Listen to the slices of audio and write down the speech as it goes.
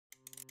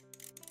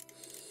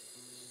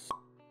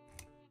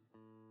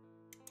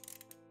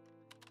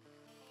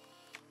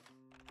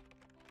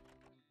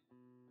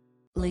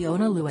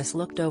Leona Lewis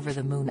looked over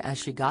the moon as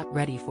she got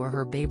ready for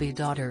her baby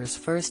daughter's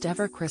first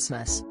ever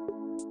Christmas.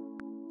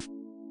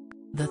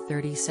 The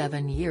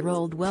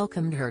 37-year-old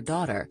welcomed her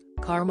daughter,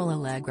 Carmel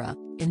Allegra,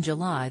 in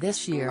July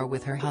this year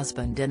with her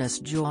husband Dennis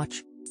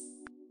George.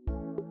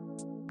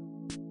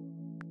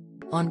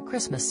 On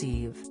Christmas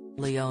Eve,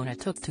 Leona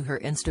took to her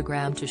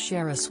Instagram to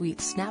share a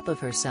sweet snap of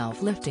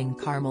herself lifting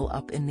Carmel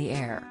up in the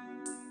air.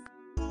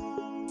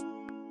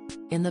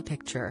 In the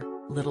picture,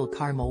 little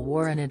Carmel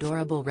wore an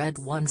adorable red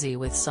onesie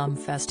with some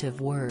festive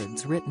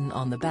words written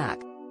on the back.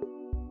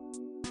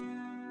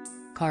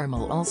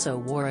 Carmel also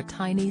wore a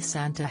tiny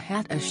Santa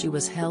hat as she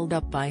was held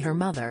up by her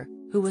mother,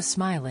 who was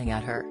smiling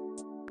at her.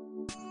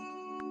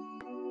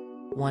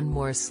 "One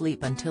more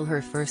sleep until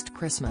her first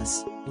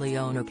Christmas,"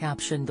 Leona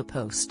captioned the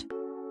post.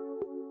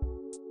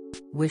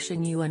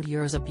 "Wishing you and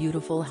yours a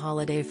beautiful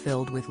holiday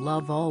filled with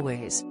love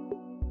always."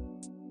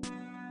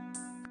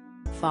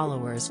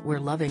 Followers were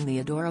loving the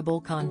adorable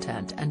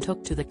content and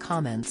took to the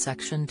comment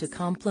section to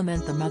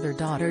compliment the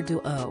mother-daughter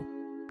duo.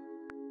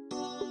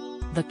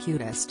 "The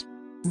cutest.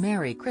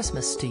 Merry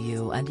Christmas to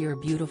you and your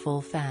beautiful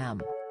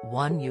fam,"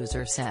 one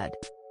user said.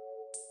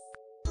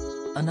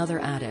 Another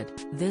added,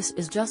 "This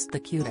is just the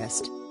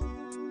cutest.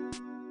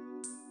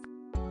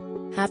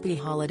 Happy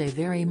holiday,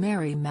 very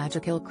merry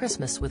magical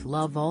Christmas with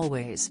love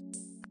always.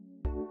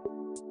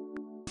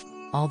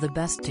 All the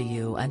best to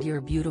you and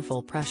your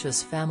beautiful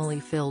precious family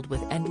filled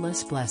with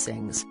endless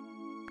blessings.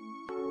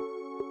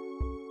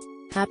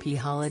 Happy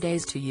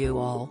holidays to you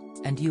all,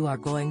 and you are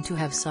going to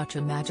have such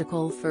a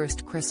magical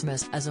first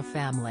Christmas as a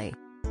family.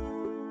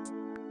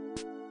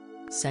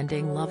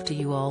 Sending love to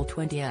you all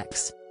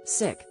 20x,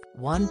 sick,"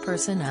 one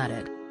person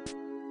added.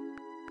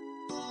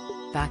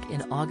 Back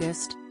in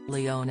August,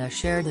 Leona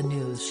shared the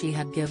news she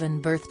had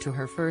given birth to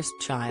her first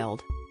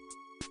child.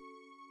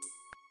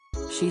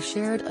 She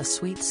shared a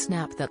sweet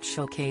snap that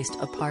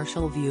showcased a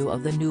partial view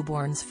of the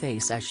newborn's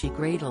face as she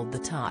cradled the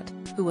tot,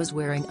 who was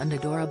wearing an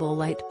adorable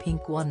light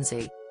pink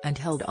onesie, and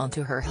held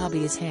onto her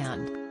hubby's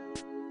hand.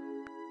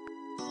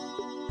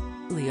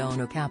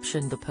 Leona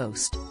captioned the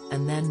post,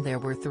 "And then there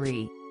were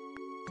three.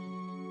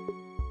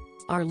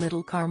 Our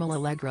little Carmel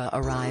Allegra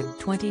arrived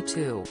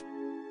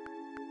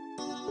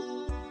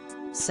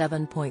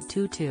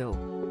 7.22.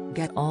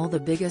 Get all the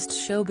biggest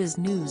showbiz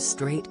news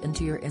straight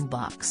into your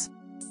inbox.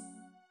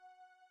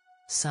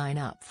 Sign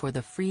up for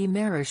the free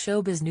Mirror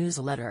Showbiz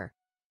newsletter."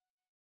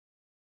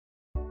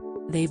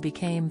 They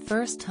became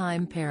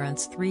first-time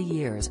parents 3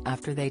 years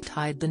after they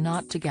tied the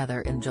knot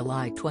together in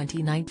July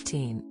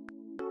 2019.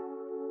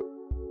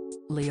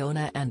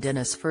 Leona and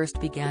Dennis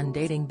first began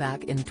dating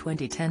back in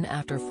 2010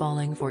 after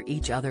falling for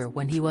each other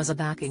when he was a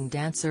backing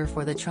dancer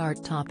for the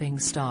chart-topping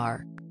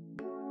star.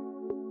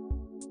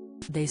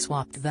 They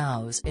swapped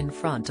vows in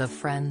front of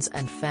friends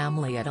and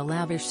family at a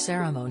lavish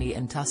ceremony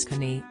in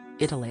Tuscany,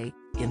 Italy,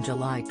 in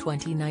July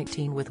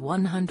 2019 with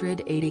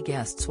 180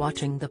 guests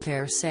watching the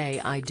pair say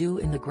 "I do"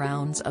 in the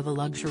grounds of a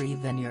luxury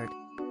vineyard.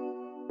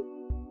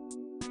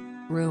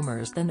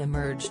 Rumors then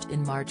emerged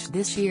in March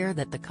this year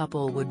that the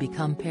couple would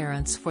become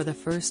parents for the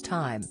first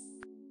time.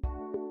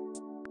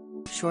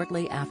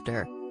 Shortly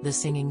after, the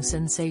singing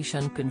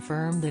sensation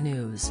confirmed the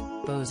news,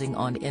 posing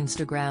on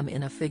Instagram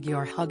in a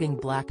figure-hugging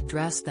black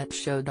dress that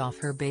showed off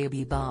her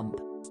baby bump.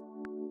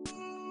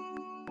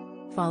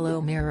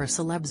 Follow Mirror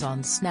Celebs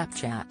on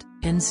Snapchat,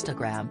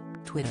 Instagram,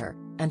 Twitter,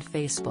 and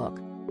Facebook.